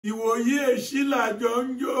Ìwòyí èṣí làjọ ń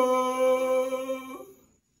jó.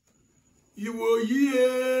 Ìwòyí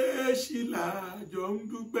èṣí làjọ ń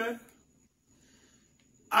dúpẹ́.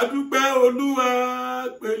 Adúpẹ́ Olúwa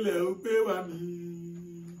pẹ̀lẹ́ ó gbé wa mì.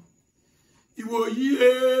 Ìwòyí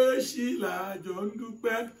èṣí làjọ ń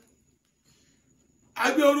dúpẹ́. A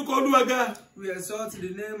gbé orúkọ Olúwa ga. We exalt the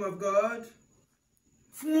name of God.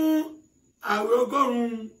 Fún àwẹ̀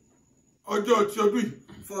ọgọ́rùn-ún ọjọ́ ti ọdún yìí.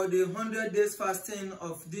 For the 100 days fasting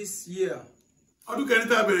of this year. Ọdún kẹrin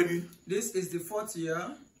tá a bẹ̀rẹ̀ ni. This is the 4th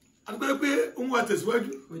year. A dúpẹ́ pé òun wà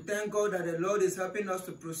tẹ̀síwájú. We thank God that the Lord is helping us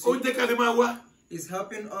to proceed. Ó jẹ́ ká lè máa wá. Is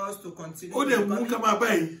helping us to continue. Ó dẹ̀ mú ká máa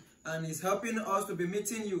báyìí. And is helping us to be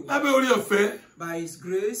meeting you. Lábẹ́ orí ọ̀fẹ́. By His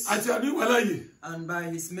grace. Àti àánú ìwàláyè. And by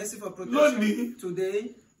His mercy for protection. Lónìí.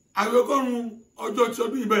 Today. Àwẹ̀ ọgọ́rùn-ún ọjọ́ ti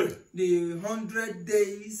ọdún yìí bẹ̀rẹ̀. The 100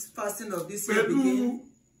 days fasting of this year begin. begin.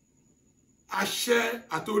 Àṣẹ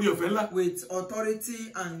àtòrí ọ̀fẹ́ ńlá. With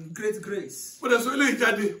authority and great grace. Ó dẹ̀ sọ eléyìí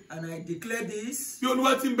jáde. And I declare this. Bí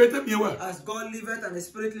Olúwa ti ń bẹ tẹ́mi wà. As God liveth and the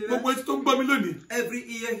Spirit liveth. Gbogbo etí tó ń gbọ́ mi lónìí. Every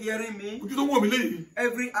ear hearing me. Ojú tó ń wò mí lẹ́yìn.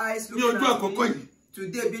 Every eyes looking at me. Ní ọjọ́ àkọ́kọ́ yìí.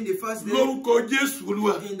 Today being the first day. Lórúkọ Jésù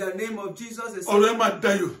Olúwa. In the name of Jesus. Ọ̀rọ̀ ẹ máa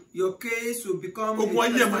dayọ̀. Your case will become a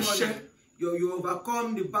testimony. You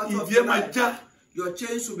overcome the battle of your life. Já. Your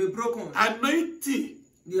chains will be broken. Anointing.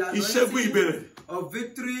 The anointing of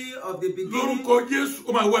victory of the beginning. Lórúkọ Jésù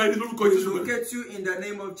ó máa wá ẹni lórúkọ Jésù. Will locate you in the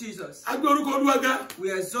name of Jesus. A gbé orúkọ Olúwa ga.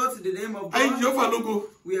 We exalt the name of God. Ayé Jèhófà lógo.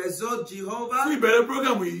 We exalt Jehovah. Fún ìbẹ̀rẹ̀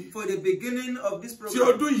prógámù yìí. For the beginning of this program.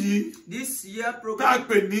 Ti ọdún yìí. This year program. Tá a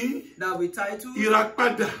pè ní. That we title.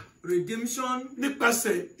 Ìràpadà. Redemption.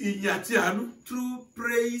 Nípasẹ̀ ìyìn àti àánú. Through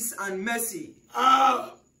praise and mercy.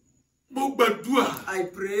 Mo gbàdúrà. I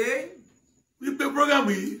pray. Wípé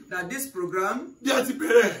prógámù yìí. That this program. Bí a ti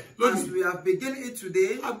bẹ̀rẹ̀ lónìí. As we have begun it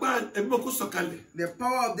today. Agbára ẹ̀mí mọ́ kó sọ̀kalẹ̀. The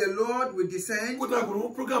power of the Lord will descend. Kó dàgbà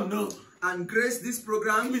wọn prógámù náà. And grace this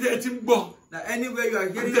program. Níbi tí ẹ ti ń gbọ́. That anywhere you are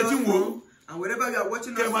hearing us from. And wherever you are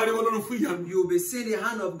watching us from, you will be seeing the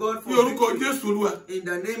hand of God for victory. In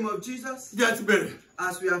the name of Jesus.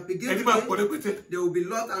 As we have begun today, there will be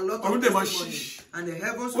lot and lot of testimony. And the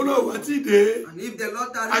heavens will be. And if the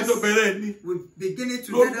Lord tarries, we begin it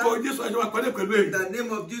together. In the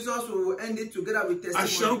name of Jesus, we will end it together with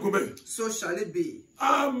testimony. So shall it be.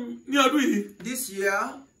 This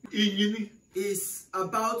year is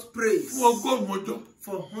about praise. For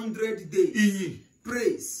 100 days.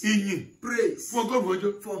 Praise. Praise. For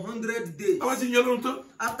 100 days.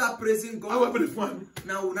 After praising God,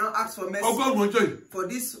 now we now ask for mercy. For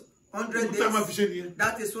this 100 days,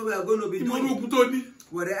 that is what we are going to be doing.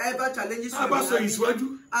 Whatever challenges we have,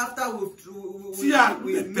 after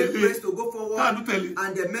we make praise to go forward and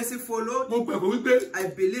the mercy followed, I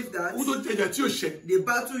believe that the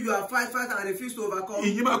battle you are fighting and refuse to overcome,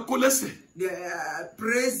 the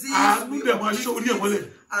praises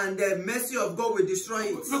and the mercy of God will destroy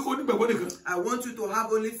it. I want you to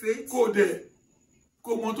have only faith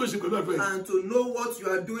and to know what you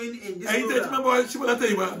are doing in this program.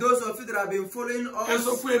 Those of you that have been following us, I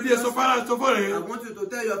want you to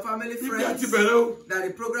tell your family friends that the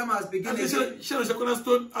program has begun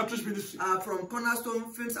from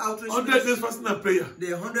Cornerstone Films Outreach 100 days fasting and prayer.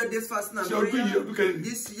 The 100 days fasting and prayer.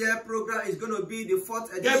 This year program is going to be the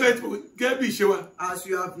 4th edition. As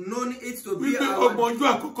you have known it to be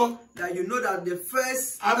that you know that the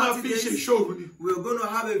first 30 days we're going to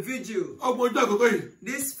have a vigil.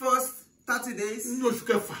 This first 30 days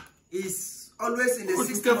is always in the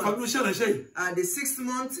 6th month. And the 6th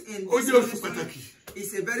month in this ministry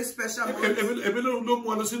is a very special month.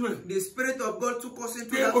 The Spirit of God took us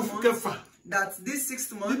into that month. That this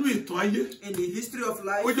 6th month in the history of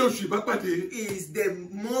life is the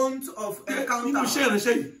month of encounter.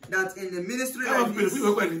 That in the ministry like this,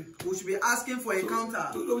 we should be asking for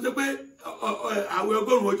encounter.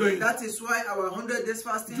 That is why our 100 days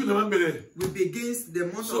fasting begins the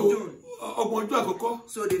month of June.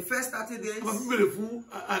 So the first 30 days, we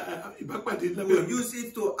use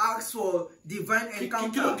it to ask for divine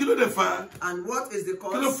encounter. And what is the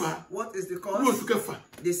cause? What is the cause?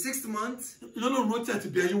 The 6th month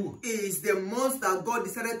is the month that God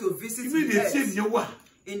decided to visit the earth.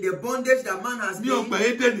 In the bondage that man has been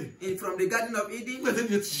from the Garden of Eden,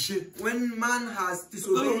 when man has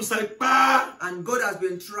disobeyed and God has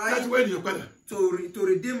been trying to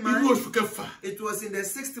redeem man, it was in the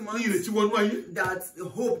 6th month that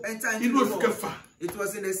hope entered into the world. It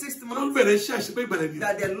was in the 6th month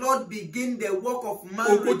that the Lord began the work of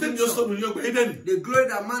man redemption. The glory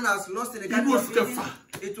that man has lost in the Garden of Eden.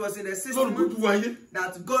 It was in the 6th month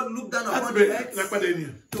that God looked down upon the earth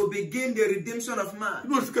to begin the redemption of man.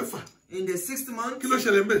 In the 6th month,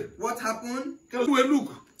 what happened?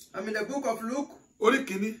 I'm in the book of Luke. Orí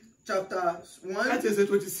kìíní. Chapter 1. Láti ẹsẹ̀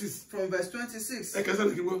 26. From verse 26. Ẹ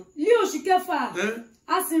kẹsàn-án kí n gbọ́. Ní oṣù kẹfà.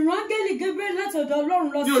 A sì rán áńgẹ́lì Gabriel láti ọ̀dọ̀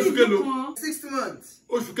Ọlọ́run lọ sí ìlú kan. 6th month.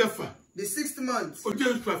 Oṣù kẹfà. The 6th month. Ó jẹ́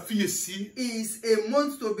oṣù àfiyèsí. Is a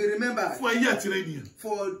month to be remembered. Fún ayé àti ènìyàn.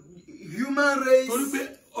 For human race. Torí pé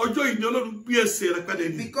ọjọ́ ìní Ọlọ́run gbé ẹsẹ̀ rẹ̀ padà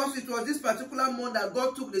ní. Because it was this particular month that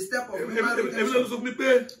God took the step of human redemption. Ẹ̀mí ló sọ fún mi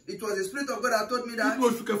pé. It was the Spirit of God that told me that. Nínú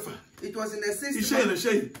oṣù kẹfà. It was in the 6th month. Iṣẹ́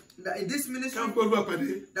ìránṣẹ́ yìí. That in this ministry. Ká ń pẹ́ olúwa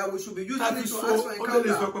pàdé. That we should be using it to ask for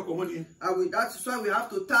encounter. That's why we have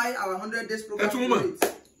to tie our 100 days program to it.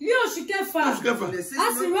 Ní oṣù kẹfà. A sì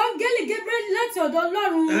rán áńgẹ́lì Gabriel láti ọ̀dọ̀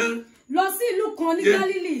Ọlọ́run lọ sí ìlú kan ní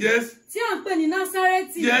Gálílì tí à ń pè ní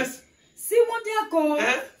Násárẹ́tì. Sí wúndíá kan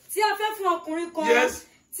tí a fẹ́ fún ọkùnrin kan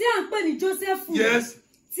tí à ń pè ní Jósẹ́fù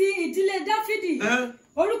ti ìdílé Dáfídì.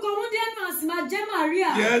 Orúkọ wúndíá náà sì máa jẹ́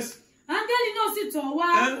Màríà. Áńgẹ́lì náà sì tọ̀ wá.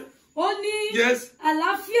 Ó ní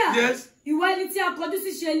àlàáfíà ìwọ ẹni tí a kọjú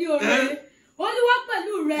sí ṣe lé oore. Olúwa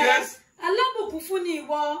pẹ̀lú rẹ alábùkún fún ni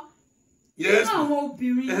ìwọ nínú àwọn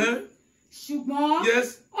obìnrin. Ṣùgbọ́n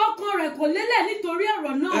ọkàn rẹ̀ kò lélẹ̀ nítorí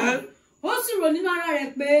ọ̀rọ̀ náà. Ó sì rò nínú ara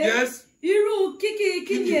rẹ̀ pé irú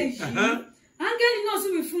kíkí ni èyí. Áńgẹ́lì náà sì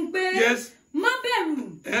wí fún un pé má bẹ̀rù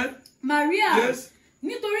Màríà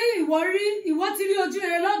nítorí ìwọ ti rí ojú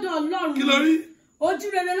rere lọ́dọ̀ Ọlọ́run. Kí ló rí? Ojú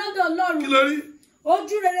rere lọ́dọ̀ Ọlọ́run. Kí ló rí?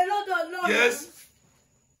 Ojú rere lọ́dọ̀ Ọlọ́run.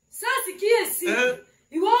 Sáàsì kíyèsí.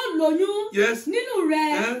 Ìwọ ó lóyún nínú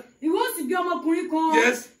rẹ̀. Ìwọ ó sì bí ọmọkùnrin kan.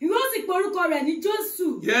 Ìwọ ó sì pe orúkọ rẹ̀ ní Jésù.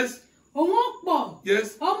 Òun ó pọ̀.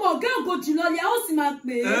 Ọmọ ọ̀gá ògo jùlọ ni a ó sì máa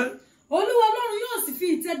pè é. Olúwa Ọlọ́run yóò sì fi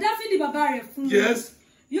ìtẹ́ Dáfídì bàbá rẹ̀ fún un.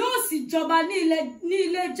 Yóò sì jọba ní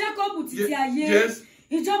ilé Jákọ́bù títí ayé.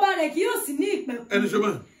 Ìjọba rẹ̀ kì yóò sì ní ìpẹ̀kun.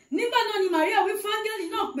 Nígbà náà ni Màríà wí fún áńgẹ́lì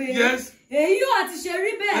náà pé èyí yóò àti ṣe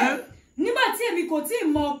rí bẹ́ẹ̀ nígbà tí èmi kò tí ì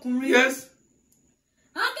mọ ọkùnrin.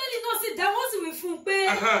 Áńgẹ́lì náà sì dáhùn ó sì wí fún un pé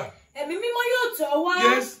ẹ̀mí mímọ́ yóò tọ̀ ọ́ wá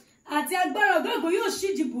àti agbára ọ̀gá ògo yóò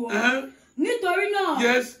ṣíji bò ọ́. Nítorí náà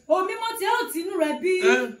ohun mímọ́ tí a ó ti inú rẹ̀ bí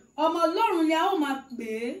ọmọ Ọlọ́run ni a ó máa pè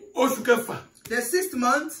é. Oṣù kẹfà. The 6th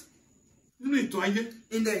month. Nínú ìtàn ayé.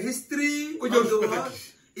 In the history of the world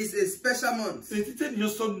is a special month.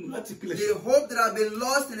 The hope that had been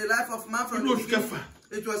lost in the life of man from the beginning.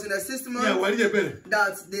 It was in the 6th month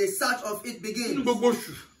that the search of it begins.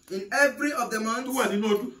 In every of the months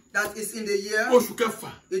that is in the year, it was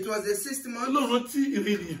the 6th month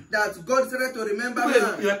that God started to remember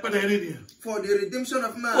man for the redemption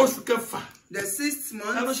of man. The 6th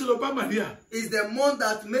month is the month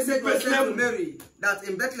that message was sent to Mary, that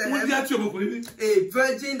in Bethlehem, a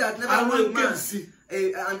virgin that never knew a man,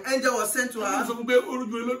 an angel was sent to her, and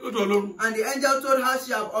the angel told her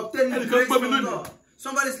she had obtained grace from God.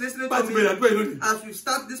 Somebody is listening to me. As we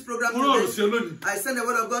start this program today, I send the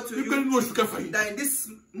word of God to you that in this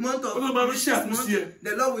month of the Lord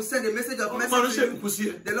will send a message of message to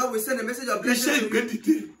you. The Lord will send a message of blessing to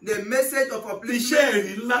you. The message of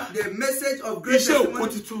upliftment. The message of grace.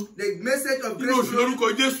 The message of grace.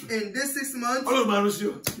 In this 6th month,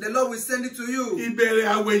 the Lord will send it to you.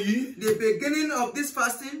 The beginning of this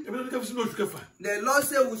fasting, the Lord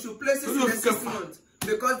said we should place it in the 6th month.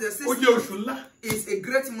 Because the 6th month is a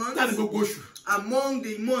great month among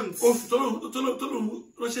the months. A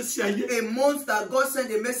month that God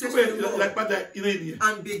sent a message to the world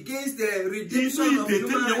and begins the redemption of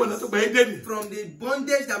humanity from the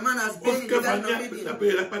bondage that man has been in the land of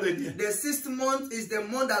Eden. The 6th month is the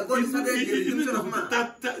month that God started the redemption of man.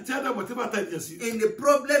 In the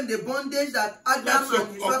problem, the bondage that Adam and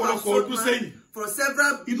his wife have fought man for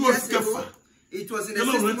several years ago. It was in the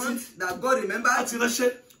 6th month that God remembered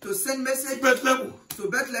to send message to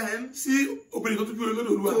Bethlehem to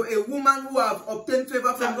a woman who have obtained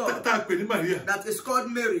favor from God. That is called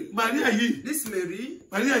Mary. This Mary.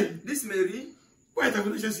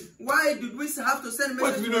 Why did we have to send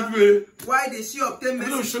message to her? Why did she obtain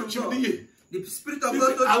message from God? The Spirit of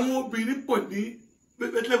God told me.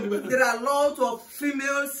 There are lots of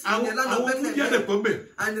females in the land of Bethlehem,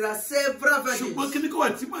 and there are several virgins. But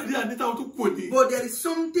there is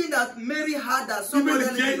something that Mary had that somebody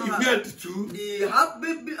else did not have.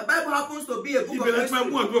 The Bible happens to be a book of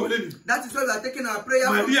mystery. That is why we are taking our prayer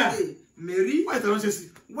from today. Mary, why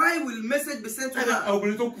will message be sent to her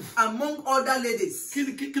among other ladies?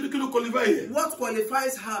 What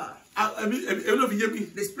qualifies her?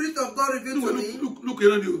 The Spirit of God revealed to me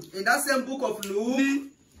in that same book of Luke,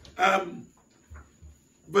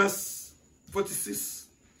 verse 46.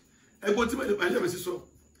 Let's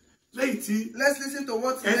listen to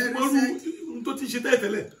what Mary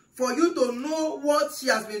said. For you to know what she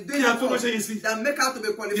has been doing before, that make her to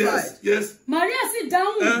be qualified. Yes. Maria sit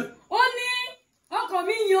down. Ó ní ọkọ Ọkàn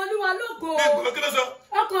mi yin Olúwa lógo.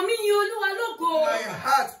 Ọkàn mi yin Olúwa lógo. My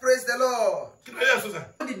heart praise the Lord.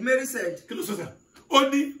 What did Mary say?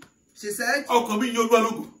 She said,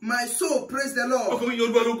 my soul praise the Lord.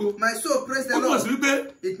 My soul praise the Lord.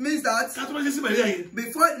 It means that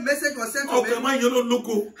before the message was sent to Mary,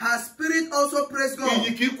 her spirit also praised God.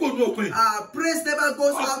 Her praise never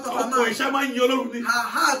goes out of her mouth. Her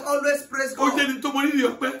heart always praise God.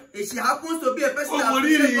 If she happens to be a person that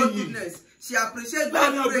appreciates God's goodness, she appreciates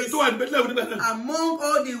God's praise. Among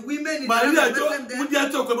all the women in the Bethlehem, Mary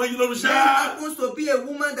happens to be a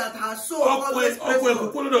woman that her soul always praised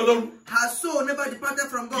God. Her soul never departed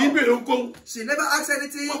from God. She never asked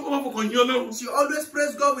anything. She always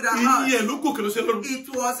praised God with her heart. It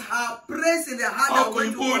was her praise in the heart that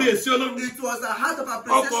went to God. It was the heart of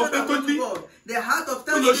appreciation that went to God. The heart of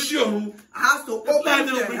thanksgiving has to open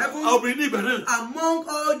the heavens. Among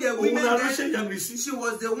all the women there, she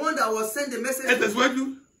was the one that was sent the message.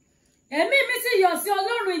 Ẹ̀mí mi sì yọ̀ sí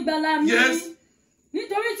Ọlọ́run ìgbàlà mi.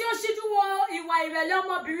 Nítorí tí ó ṣíjú wo ìwà ìrẹ̀lẹ̀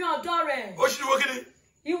ọmọbìnrin ọ̀dọ́ rẹ̀.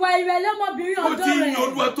 Ìwà ìrẹ̀lẹ̀ ọmọbìnrin ọ̀dọ́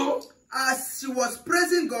rẹ̀. As she was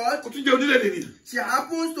praising God, she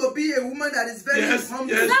happens to be a woman that is very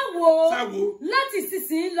humble. Sáwo láti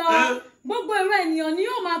sísìn lọ. Gbogbo ìwé ènìyàn ni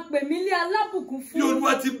yóò máa pè mí lé alábùkún fún.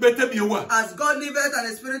 As God liveth and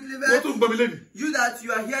the Spirit liveth, you that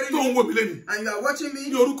you are hearing me and you are watching me,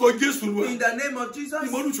 in the name of Jesus,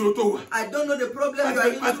 I don't know the problem you are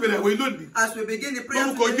in. As we begin the prayer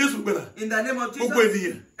today, in the name of Jesus,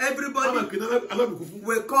 everybody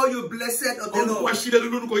will call you blessed of the Lord.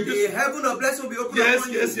 The heaven of blessing will be opened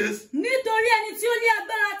upon you. Nítorí ẹni tí ó ní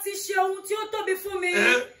agbára ti ṣe ohun tí ó tóbi fún mi,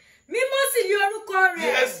 mímọ́ sì ni orúkọ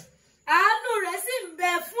rẹ̀. Àánú rẹ̀ sì ń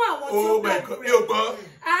bẹ fún àwọn tí ó bẹ̀rù rẹ̀.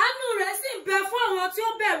 Àánú rẹ̀ sì ń bẹ fún àwọn tí ó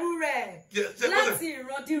bẹ̀rù rẹ̀. Láti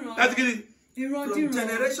ìrandíran. From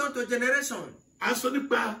generation to generation.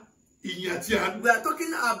 We are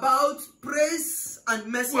talking about praise and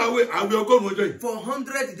mercy. For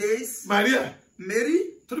 100 days. Mary.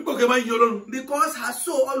 Because her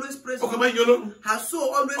soul always prays God. Her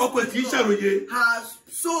soul always prays God. Her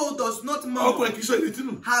soul does not mourn.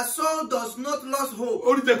 Her soul does not lose hope.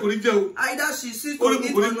 Either she sees to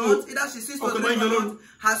eat or not. Either she sees to drink or not.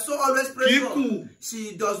 Her soul always prays God.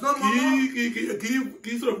 She does not murmur.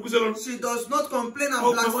 She does not complain and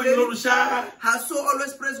blaspheme. Her soul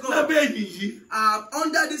always prays God.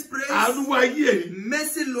 Under this praise,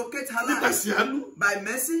 mercy locates her life. By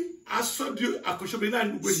mercy,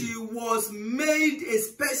 she was made a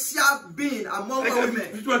special being among all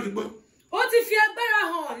women. Ó ti fi agbára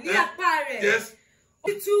hàn ní apá rẹ̀. Ó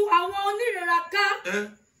ti tú àwọn onírera ká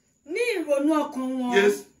ní ìrònú ọkàn wọn.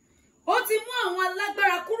 Ó ti mú àwọn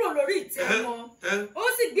alágbára kúrò lórí ìtẹ́ wọn. Ó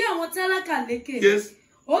sì gbé àwọn tálákà lékè.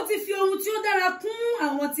 Ó ti fi ohun tí ó dára kún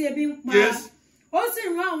àwọn tí ebi ń pa. Ó sì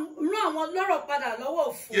rán àwọn lọ́rọ̀ padà lọ́wọ́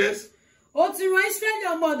òfò. Ó ti rán Ísírẹ́lì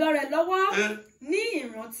ọmọ ọ̀dọ̀ rẹ̀ lọ́wọ́ ní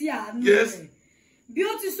ìrántí àánú rẹ̀. Bí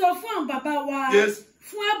ó ti sọ fún àwọn bàbá wa,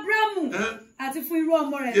 fún Ábúráhámù àti fún irú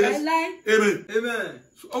ọmọ rẹ̀ láéláé. Amen.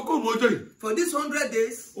 For these 100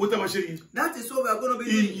 days, that is what we are going to be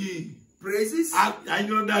doing. Praises. We are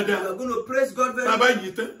going to praise God very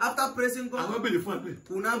much. After praising God, we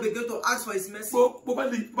will now begin to ask for His mercy.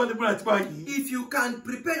 If you can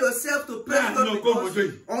prepare yourself to praise God, because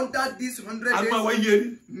under these 100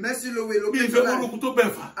 days, mercy will locate your life.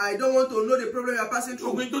 I don't want to know the problem you are passing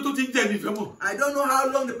through. I don't know how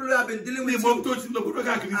long the problem you have been dealing with you.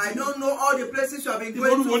 I don't know all the places you have been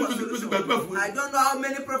going to for solution. I don't know how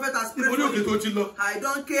many prophets have prayed for you. I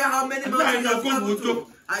don't care how many mountains you have traveled to.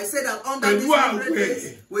 I said that under these 100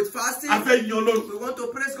 days, with fasting, we want to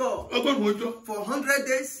praise God. For 100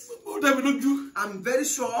 days, I'm very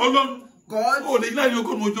sure God,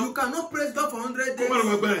 you cannot praise God for 100 days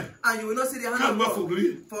and you will not see the hand of God.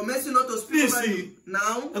 For mercy not to speak over you.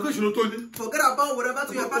 Now, forget about whatever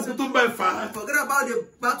you are passing through. Forget about the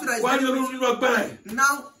battle that is going.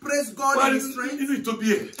 Now, praise God in His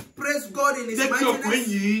strength. Praise God in His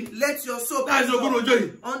mightiness. Let your soul praise God.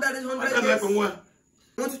 Under these 100 days,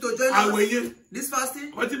 I want you to join us. This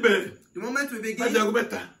fasting, the moment we begin,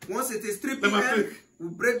 once it is 3 p.m., we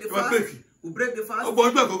break the fast. We break the fast.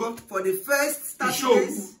 For the first 30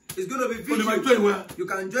 days, it's going to be video. You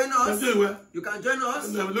can join us. You can join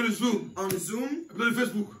us on Zoom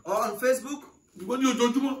or on Facebook.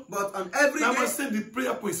 But on every day,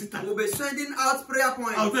 we'll be sending out prayer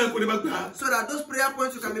points so that those prayer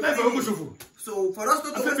points you can be praying. So for us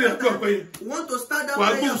not to waste time, we want to start that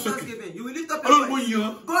prayer of thanksgiving. You will lift up your voice.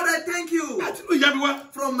 God, I thank you.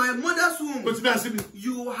 From my mother's womb,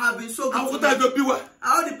 you have been so good to me.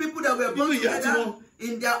 All the people that were born together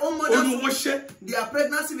In their own mother's womb, their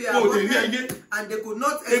pregnancy were aborted, and they could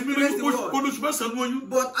not experience the world.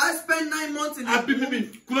 But I spent 9 months in the womb.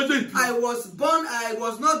 I was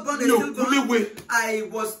not born a stillborn. I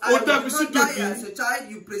was not die as a child.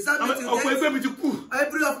 You preserved me till death.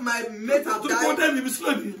 Every of my mates have died.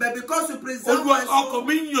 But because you preserved my soul,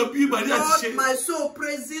 God, my soul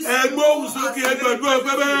praises you.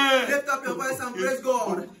 Lift up your voice and praise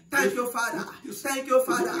God. Thank you, Father. Thank you,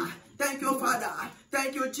 Father. Thank you, Father.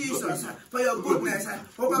 Thank you, Jesus, for your goodness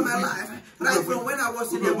over my life. Right from when I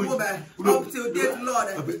was in the womb up till date, Lord.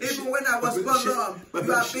 Even when I was born, Lord,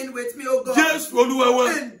 you have been with me, oh God. Yes, Oluwa.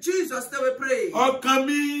 In Jesus' name we pray.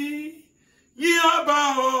 Okami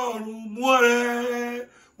yaba ọ̀run muore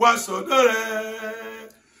wasodore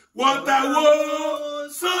watawo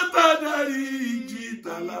santadari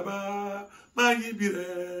jitalaba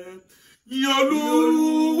mayibire.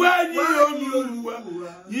 Yoluwa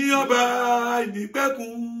Yoba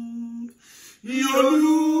Nipekun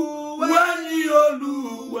Yoluwa Yoba.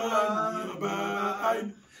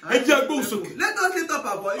 Let us lift up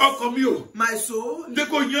our voice. My soul,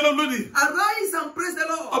 arise and praise the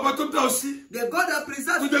Lord. The God that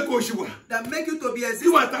preserves you, that make you to be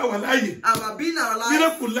existing. Our being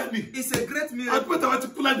alive is a great miracle.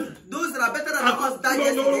 Those that are better than us died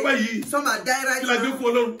yesterday. Some are dying right now.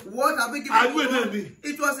 What have we given you?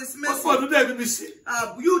 It was His mercy.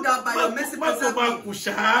 You that by your mercy preserved.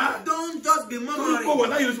 Don't just be murmuring.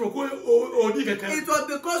 It was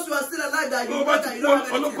because you are still alive that you know that you don't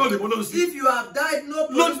have anything. If you have died, no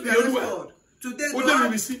police will arrest God. Today, God,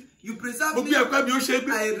 you preserve me. I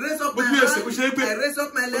raise up my hand. I raise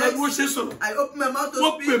up my legs. I open my mouth to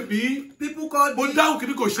speak. People called me, and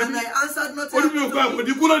I answered nothing.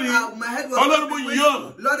 My head was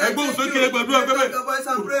Lord, I thank you. Lift your voice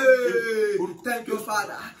and pray. Thank you,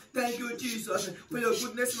 Father. Thank you, Jesus, for your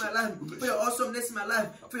goodness in my life, for your awesomeness in my life,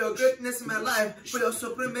 for your greatness in my life, for your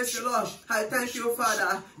supremacy, Lord. I thank you,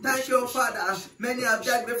 Father. Thank you, Father. Many have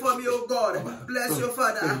died before me, oh God. Bless you,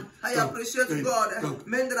 Father. I appreciate God.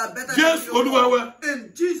 Men that are better than you, God.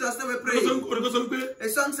 In Jesus' name we pray. A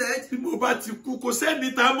song said, if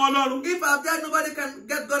I've died, nobody can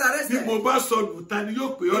get God arrested. If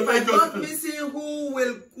I not missing, who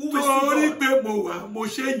will because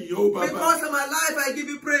of my life, I give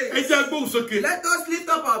you praise. Let us lift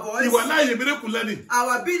up our voice.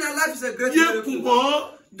 Our being alive is a great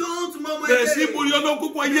miracle. Don't murmur again.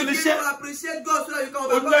 Appreciate God so that you can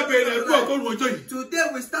overcome. Today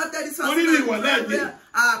we started this family.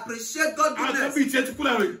 I appreciate God's goodness.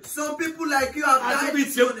 Some people like you have died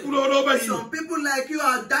this morning. Some people like you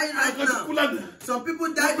are dying right now. Some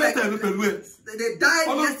people died like they died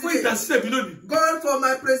yesterday. God, for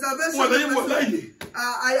my preservation,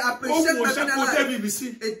 I appreciate my being alive.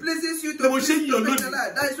 It pleases you to be alive.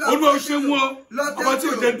 That is why I appreciate you. Lord, thank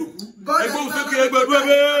you. God,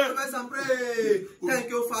 and pray. Thank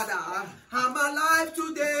you, Father. I'm alive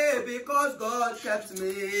today because God kept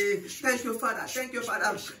me. Thank you, Father. Thank you,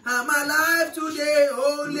 Father. I'm alive today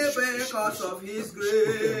only because of His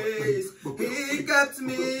grace. He kept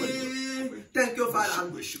me. Thank you, Father.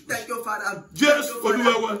 Thank you, Father. Yes,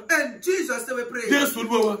 in Jesus' name we pray. Yes,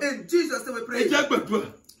 in Jesus' name we pray.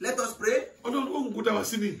 Let us pray.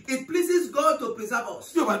 It pleases God to preserve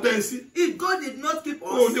us. If God did not keep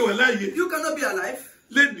us, you cannot be alive.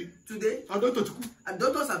 Today, and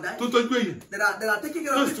doctors have died. They are taking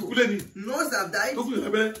care of people. Nurses have died.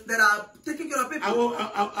 They are taking care of people. I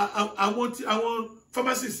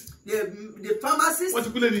pharmacists. The pharmacists,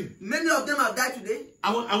 many of them have died today.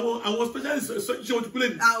 Our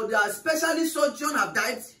specialist surgeons have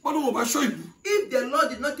died. If the Lord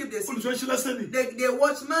did not keep the sick, the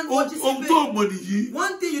watchman watches in.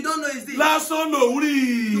 One thing you don't know is this. You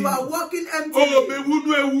are walking empty.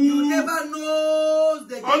 You never know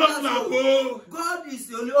the God is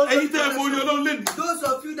the only. Those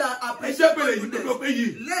of you that appreciate goodness,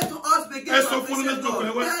 let us begin to appreciate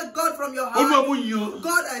God. Tell God from your heart.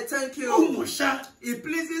 God, I thank you. It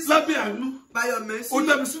pleases you by your mercy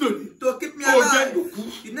to keep me alive.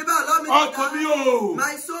 You never allow me to die.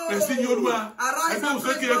 My soul, arise and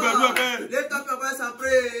praise God. Lift up your voice and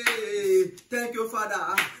pray. Thank you,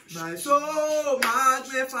 Father. My soul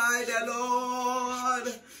magnify the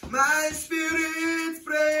Lord. My spirit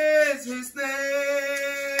praise His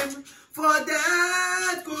name. For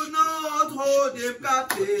death could not hold Him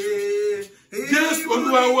captive. Yes,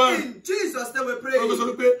 in Jesus' name we pray.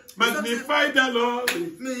 Magnify the Lord.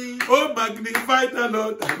 Oh, magnify the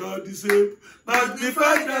Lord is able.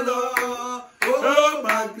 Magnify the Lord. Oh,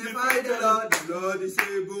 magnify the Lord is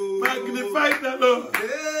able. Magnify the Lord.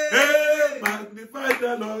 Hey, magnify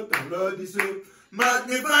the Lord is able.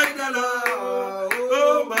 Magnify the Lord.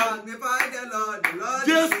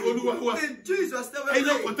 In Jesus' name we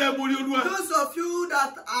pray. Those of you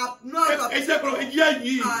that are not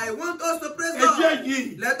appreciated, I want us to praise God.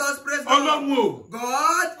 Let us praise God.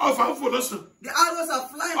 God, the arrows are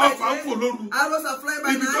flying by day. Arrows are flying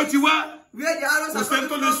by night. Where the arrows are coming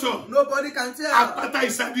from, nobody can tell.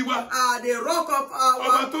 The rock of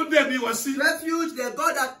our refuge, the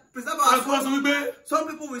God that preserves our soul. Some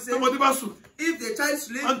people will say, if the child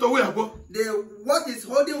sleeps, what is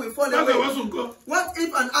holding will fall away. What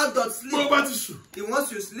if an adult sleeps? He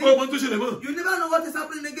wants you to sleep. You never know what is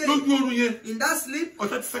happening again. In that sleep,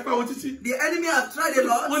 the enemy has tried a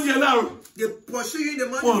lot. They pursue you in the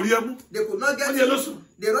morning. They could not get you.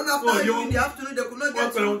 They run after you in the afternoon. They could not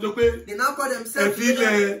get you. They now call themselves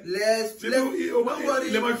let's don't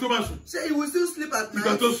worry. Say you will still sleep at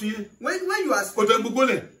night. When you are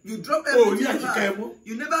sleeping, you drop everything.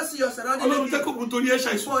 You never see your surroundings. But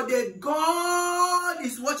the God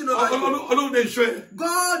is watching over you.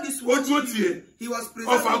 God is watching you. He was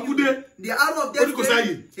preserving you. The arrow of death,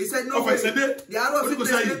 he said no way. The arrow of sickness,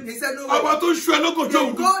 he said no way.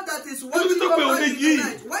 The God that is watching over you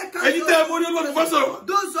tonight. Why can't you?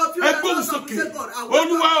 Those of you that don't appreciate God, I want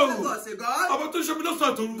to God, say God.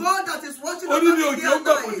 God that is watching over you day and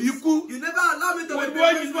night. You never allow me to be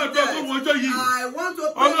dead. I want to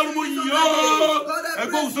praise you. God, I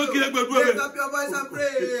praise you. Lift up your voice and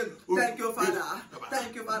pray. Thank you, Father.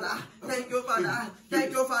 Thank you, Father. Thank you, Father.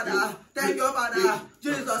 Thank you, Father. Thank you, Father.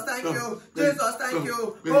 Jesus, thank you. Jesus, thank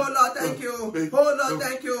you. Oh Lord, thank you. Oh Lord,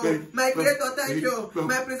 thank you. My Creator, thank you.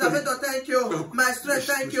 My Preservator, thank you. My strength,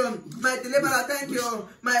 thank you. My Deliverer, thank you.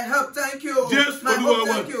 My help, thank you. My hope,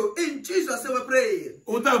 thank you. In Jesus' name we pray.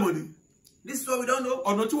 This is what we don't know.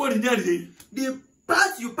 The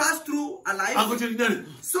path you pass through alive.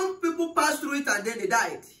 Some people pass through it and then they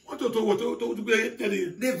died. The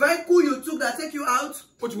vehicle you took that take you out.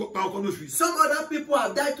 Some other people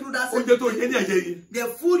have died through that same thing. The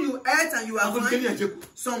food you ate and you are fine.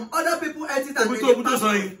 Some other people ate it and they passed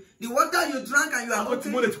through. The water you drank and you are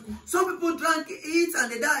okay. Some people drank it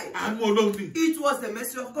and they died. It was the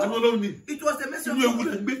mercy of God. It was the mercy of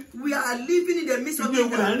God. We are living in the midst of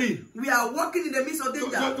danger. We are walking in the midst of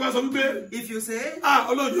danger. If you say,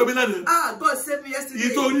 God saved me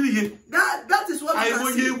yesterday. That is what you can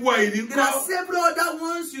see. There are several other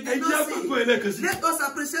ones you did not see. Let us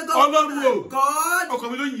appreciate God. God,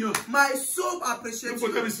 my soul appreciates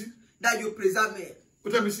you that you preserve me.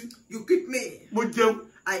 You keep me.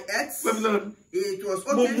 I ate. It was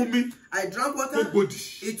okay. I drank water.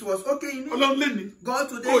 It was okay in me. God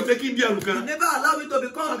today, He never allowed me to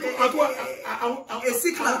become a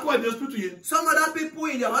sick man. Some other people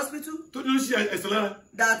in the hospital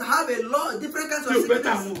that have a lot different kinds of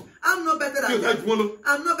sickness. I'm not better than them.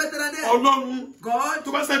 I'm not better than them. God,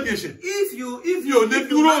 if you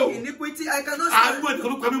have iniquity, I cannot stand.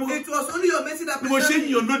 It was only your mercy that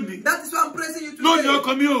preserved me. That is why I'm praising you today.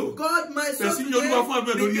 God, my soul today,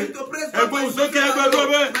 begin to praise God.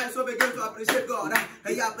 My soul begin to appreciate God.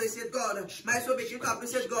 I appreciate God. My soul begin to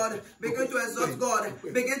appreciate God. Begin to exalt God.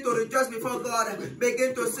 Begin to rejoice before God.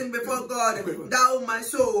 Begin to sing before God. Thou, my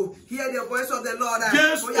soul, hear the voice of the Lord.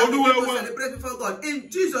 Yes, begin to celebrate before God. In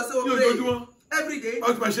Jesus' name we pray. Every day.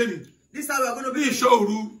 This time we are going to be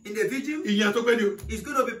in the vigil. It's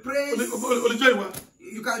going to be praise.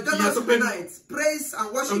 You can join us tonight. Praise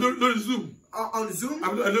and worship. On Zoom.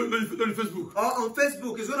 On Facebook. Or on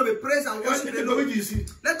Facebook. It's going to be praise and worship alone.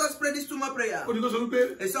 Let us pray this 2 more prayer.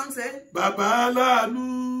 A song said, Baba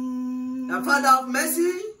Lanu, the Father of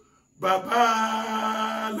mercy.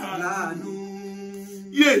 Baba Lanu.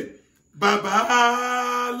 Yeah. Baba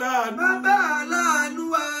Lanu. Baba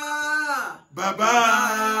Lanu. Baba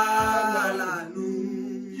Lanu.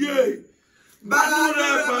 Yeah. Baba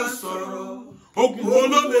Lanu. Ogun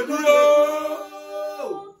olóde dúró.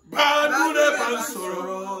 Bàdúrà bá ń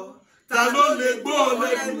sọ̀rọ̀. Ta ló lè gbọ́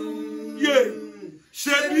lẹ́nu? Yé.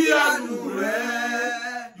 Ṣé bí àánú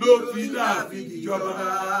rẹ̀ ló fi Dáfídì jọba?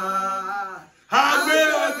 Àgbé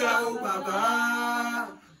ọ̀gá o bàbá.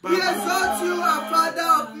 We exalt you, our Father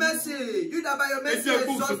of mercy. You that by your mercy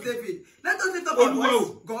exalt David. Let us lift up our voice.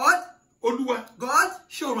 God. God,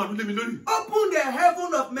 open the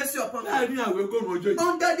heaven of mercy upon me.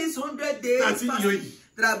 Under these 100 days fasting,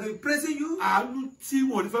 that I've been praising you.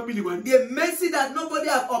 The mercy that nobody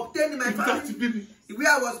have obtained in my family. Where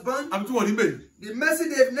I was born. The mercy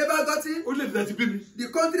they've never gotten. The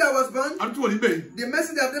country I was born. The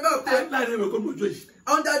mercy they've never obtained.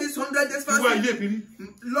 Under this 100 days fasting,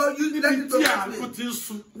 Lord, you let it to me.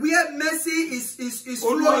 Where mercy is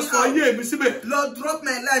flowing out. Lord, drop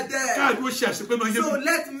my life there. So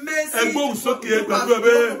let mercy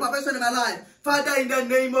perfection in my life. Father, in the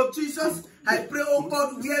name of Jesus, I pray, oh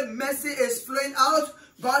God, where mercy is flowing out,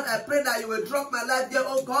 God, I pray that you will drop my life there,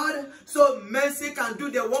 oh God, so mercy can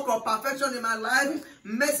do the work of perfection in my life.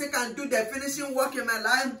 Mercy can do the finishing work in my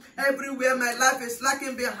life. Everywhere my life is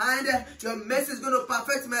lacking behind, your mercy is going to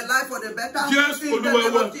perfect my life for the better. Yes, in the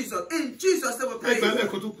name of Jesus. In Jesus' name we pray.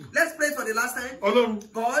 Let's pray for the last time.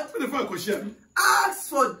 God, ask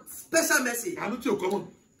for special mercy.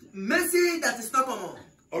 Mercy that is not common.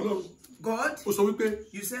 God,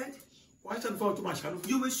 you said,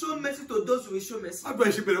 you will show mercy to those who will show mercy.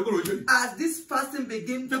 As this fasting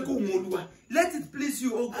begins, let it please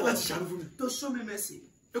you, oh God, to show me mercy.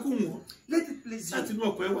 Let it please you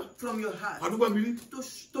from your heart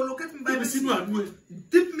to locate me by mercy.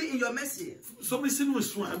 Dip me in your mercy.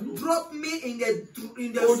 Drop me in the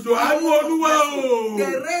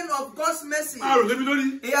rain of God's mercy.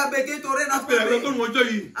 It begin to rain upon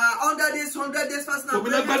me. Under this 100 days fasting and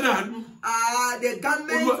prayer, the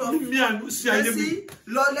garment of mercy,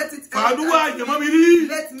 Lord, let it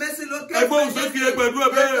let mercy locate me. Lift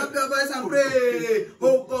up your voice and pray.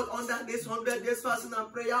 Oh God, under this 100 days fasting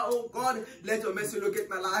and prayer, oh God, let your mercy locate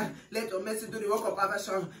my life. Let your mercy do the work of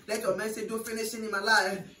perfection. Let your mercy do finishing in my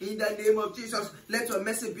life. In the name of Jesus, let your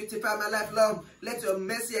mercy beautify my life, Lord. Let your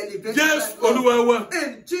mercy elevate my life, Lord.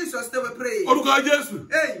 In Jesus' name we pray.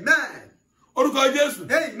 Amen.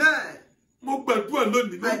 Amen.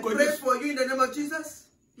 I pray for you in the name of Jesus.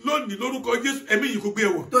 Today,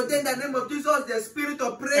 in the name of Jesus, the spirit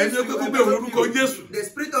of praise will envelop you. The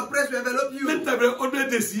spirit of praise will envelop you.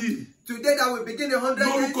 Today that will begin the 100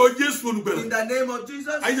 days. In the name of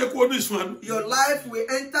Jesus, your life will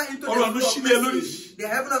enter into the flow of mercy. The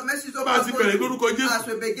heaven of mercy is open upon you. As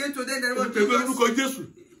we begin today in the name of Jesus,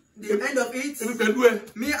 the end of it,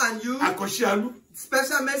 me and you,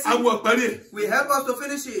 special mercy will help us to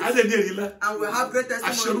finish it, and we'll have great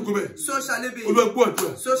testimony. So shall it be.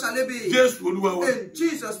 So shall it be. In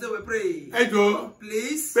Jesus' name we pray.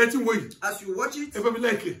 Please, as you watch it,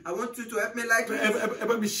 I want you to help me like it.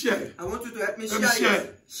 I want you to help me share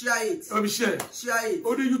it. Share it. Share it.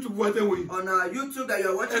 On our YouTube that you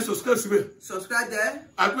are watching, subscribe there.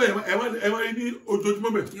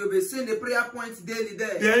 You'll be seeing the prayer points daily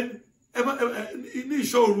there. Then,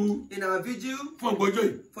 in our video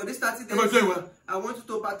for this 30 days, I want you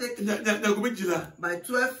to partake by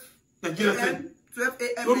 12 a.m. 12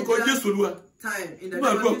 a.m. time in the name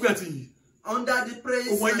under the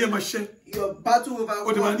praise. Your battle will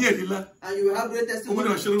overcome, and you will have great testimony.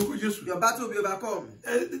 Your battle will be overcome.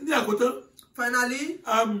 Finally,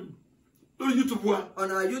 on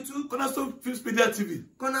our YouTube, Cornerstone Films Media TV.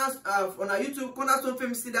 On our YouTube, Cornerstone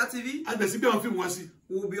Films Media TV. And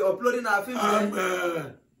we will be uploading our films.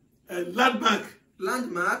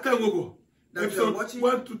 Landmark. That you are watching.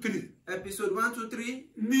 1, 2, 3. Episode 1, 2, 3.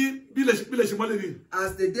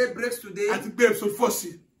 As the day breaks today, episode 4.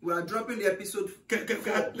 We are dropping the episode 4.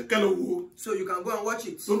 So you can go and watch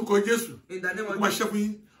it. In the name of Jesus.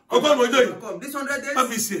 This 100 days.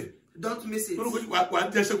 Don't miss it.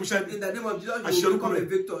 In the name of Jesus, you will become a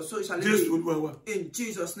victor. So shall it be. In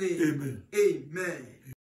Jesus' name. Amen. Amen.